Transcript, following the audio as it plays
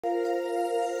Hello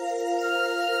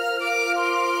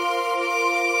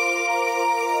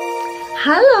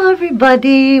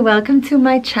everybody, welcome to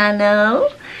my channel.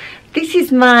 This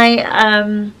is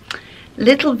my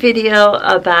little video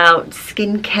about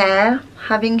skincare,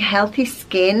 having healthy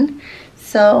skin.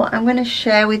 So I'm going to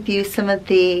share with you some of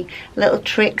the little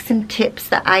tricks and tips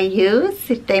that I use,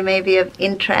 if they may be of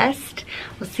interest.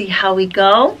 We'll see how we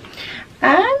go,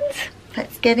 and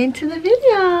let's get into the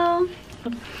video.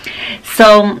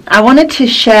 So I wanted to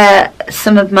share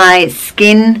some of my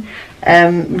skin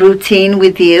routine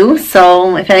with you.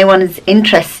 So if anyone is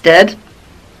interested,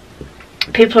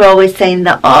 people are always saying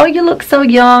that, oh, you look so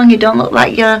young, you don't look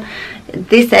like you're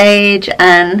this age,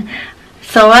 and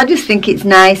so I just think it's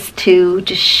nice to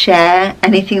just share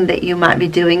anything that you might be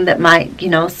doing that might, you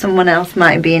know, someone else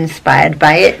might be inspired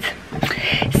by it.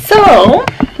 So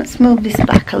let's move this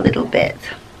back a little bit.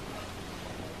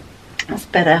 That's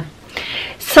better.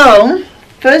 So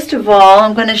first of all,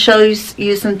 I'm going to show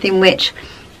you something which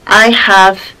I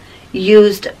have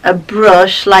used a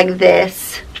brush like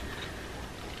this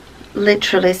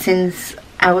literally since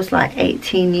I was like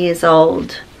 18 years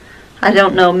old. I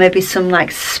don't know, maybe some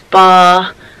like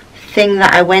spa thing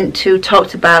that I went to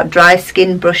talked about dry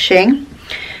skin brushing,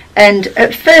 and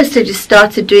at first I just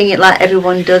started doing it like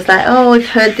everyone does, like, oh, I've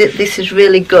heard that this is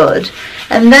really good,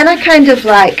 and then I kind of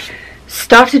like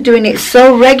started doing it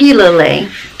so regularly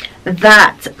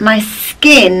that my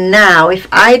skin now, if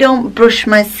I don't brush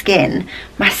my skin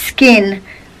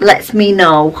lets me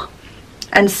know.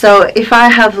 And so if I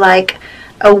have like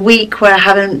a week where I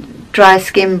haven't dry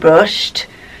skin brushed,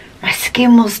 my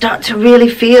skin will start to really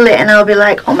feel it, and I'll be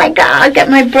like, oh my god, get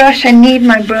my brush, I need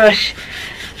my brush.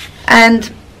 And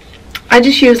I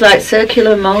just use like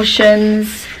circular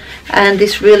motions, and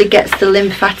this really gets the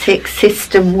lymphatic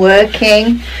system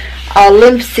working. Our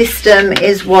lymph system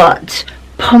is what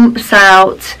pumps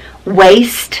out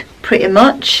waste pretty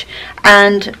much,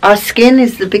 and our skin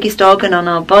is the biggest organ on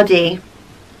our body,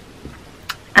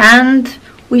 and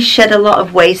we shed a lot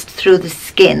of waste through the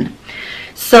skin.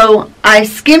 So I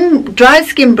dry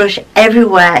skin brush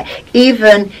everywhere,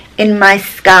 even in my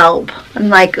scalp. I'm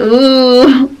like,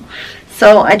 ooh.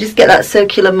 So I just get that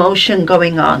circular motion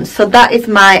going on. So that is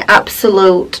my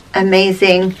absolute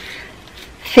amazing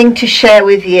thing to share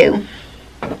with you.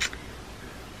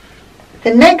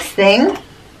 The next thing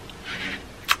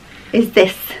is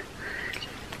this.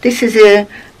 This is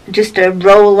just a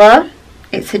roller.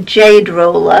 It's a jade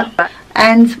roller,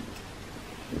 and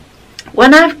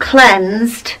when I've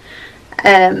cleansed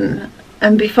and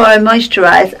before I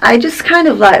moisturize, I just kind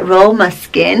of like roll my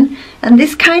skin, and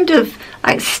this kind of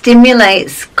like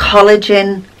stimulates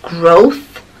collagen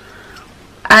growth,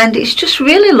 and it's just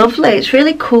really lovely. It's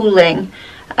really cooling,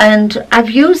 and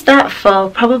I've used that for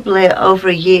probably over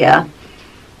a year,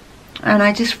 and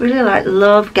I just really like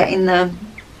love getting the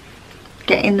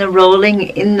rolling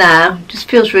in there. Just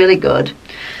feels really good.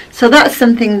 So that's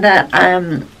something that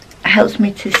helps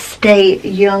me to stay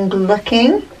young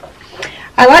looking.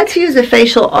 I like to use a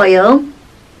facial oil.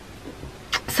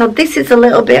 So this is a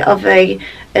little bit of a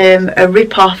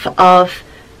rip-off of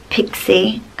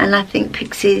Pixie, and I think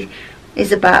Pixie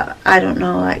is about, I don't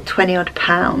know, like 20 odd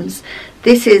pounds.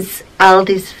 This is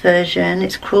Aldi's version.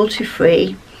 It's cruelty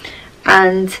free,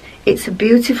 and it's a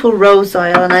beautiful rose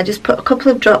oil, and I just put a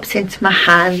couple of drops into my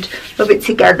hand, rub it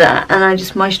together, and I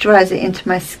just moisturize it into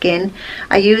my skin.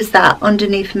 I use that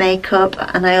underneath makeup,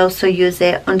 and I also use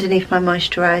it underneath my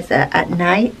moisturizer at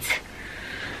night.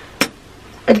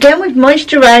 Again, with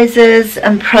moisturizers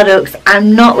and products,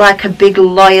 I'm not like a big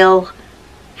loyal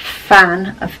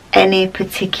fan of any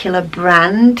particular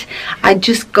brand. I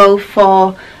just go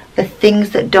for the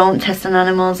things that don't test on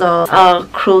animals or are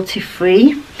cruelty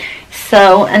free.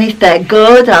 So, and if they're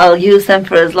good, I'll use them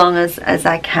for as long as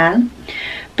I can.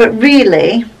 But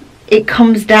really, it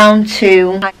comes down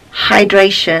to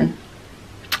hydration.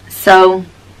 So,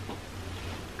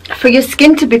 for your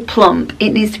skin to be plump,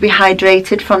 it needs to be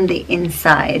hydrated from the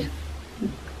inside.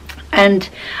 And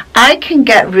I can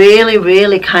get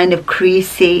really kind of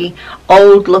creasy,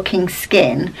 old looking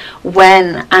skin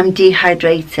when I'm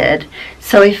dehydrated.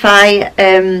 So if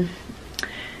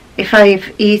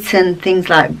I've eaten things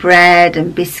like bread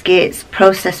and biscuits,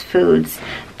 processed foods,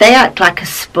 they act like a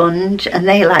sponge, and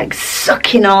they like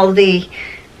suck in all the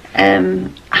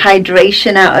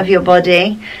hydration out of your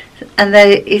body, and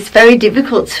it's very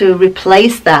difficult to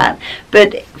replace that.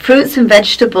 But fruits and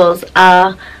vegetables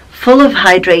are full of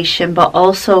hydration, but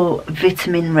also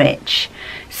vitamin rich.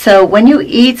 So when you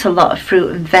eat a lot of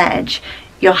fruit and veg,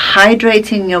 you're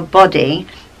hydrating your body,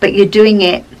 but you're doing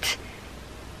it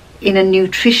in a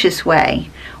nutritious way.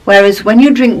 Whereas when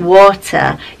you drink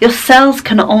water, your cells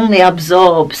can only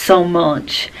absorb so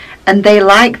much, and they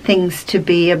like things to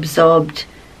be absorbed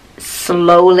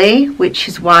slowly, which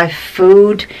is why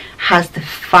food has the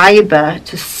fiber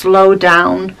to slow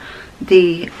down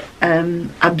the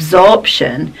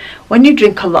absorption. When you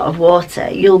drink a lot of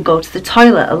water, you'll go to the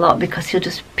toilet a lot because you'll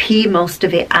just pee most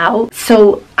of it out.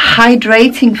 So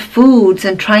hydrating foods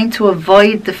and trying to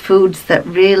avoid the foods that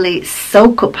really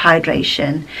soak up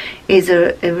hydration is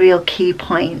a real key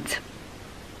point.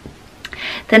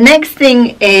 The next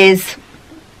thing is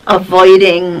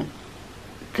avoiding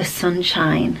the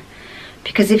sunshine,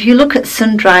 because if you look at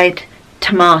sun-dried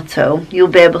tomato, you'll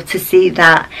be able to see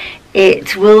that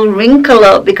it will wrinkle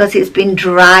up because it's been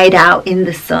dried out in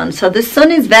the sun. So the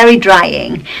sun is very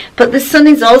drying, but the sun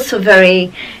is also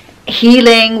very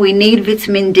healing. We need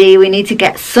vitamin D, we need to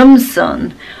get some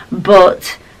sun,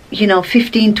 but you know,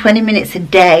 15-20 minutes a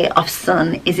day of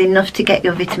sun is enough to get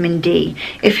your vitamin D.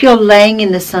 If you're laying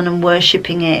in the sun and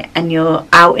worshipping it and you're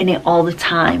out in it all the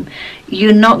time,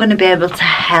 you're not going to be able to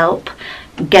help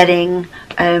getting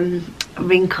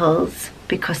wrinkles,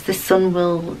 because the sun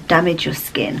will damage your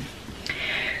skin.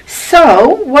 So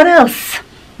what else?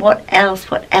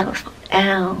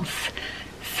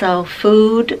 So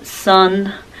food,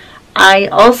 sun. I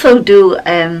also do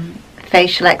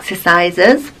facial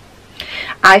exercises.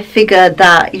 I figured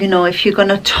that, you know, if you're going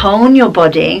to tone your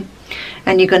body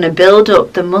and you're going to build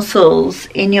up the muscles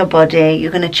in your body,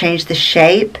 you're going to change the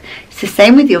shape. It's the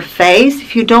same with your face.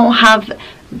 If you don't have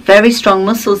very strong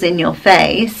muscles in your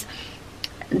face,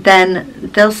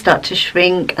 then they'll start to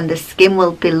shrink and the skin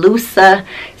will be looser.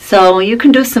 So you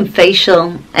can do some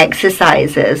facial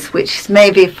exercises, which is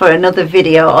maybe for another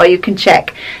video, or you can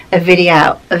check a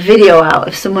video out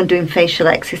of someone doing facial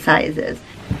exercises.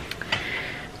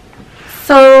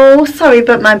 So sorry,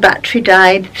 but my battery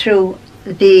died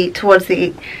towards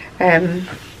the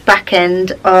back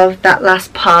end of that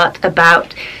last part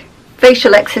about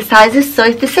facial exercises. So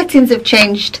if the settings have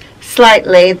changed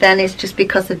slightly, then it's just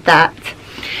because of that.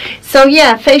 So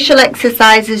yeah, facial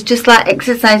exercises, just like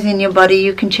exercising your body,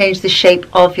 you can change the shape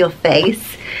of your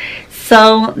face.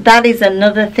 So that is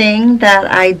another thing that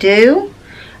I do.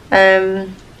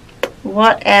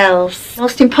 What else?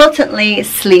 Most importantly,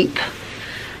 sleep.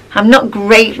 I'm not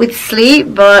great with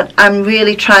sleep, but I'm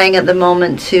really trying at the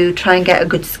moment to try and get a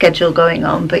good schedule going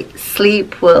on. But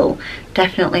sleep will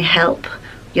definitely help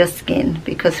your skin,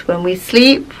 because when we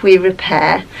sleep, we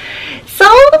repair. So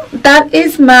that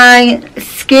is my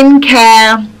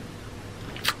skincare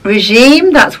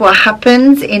regime. That's what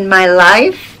happens in my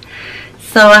life.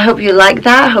 So I hope you like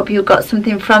that. I hope you got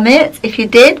something from it. If you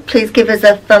did, please give us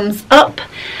a thumbs up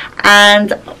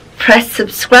and press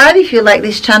subscribe if you like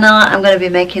this channel. I'm going to be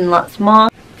making lots more.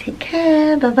 Take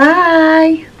care. Bye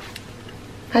bye.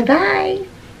 Bye bye.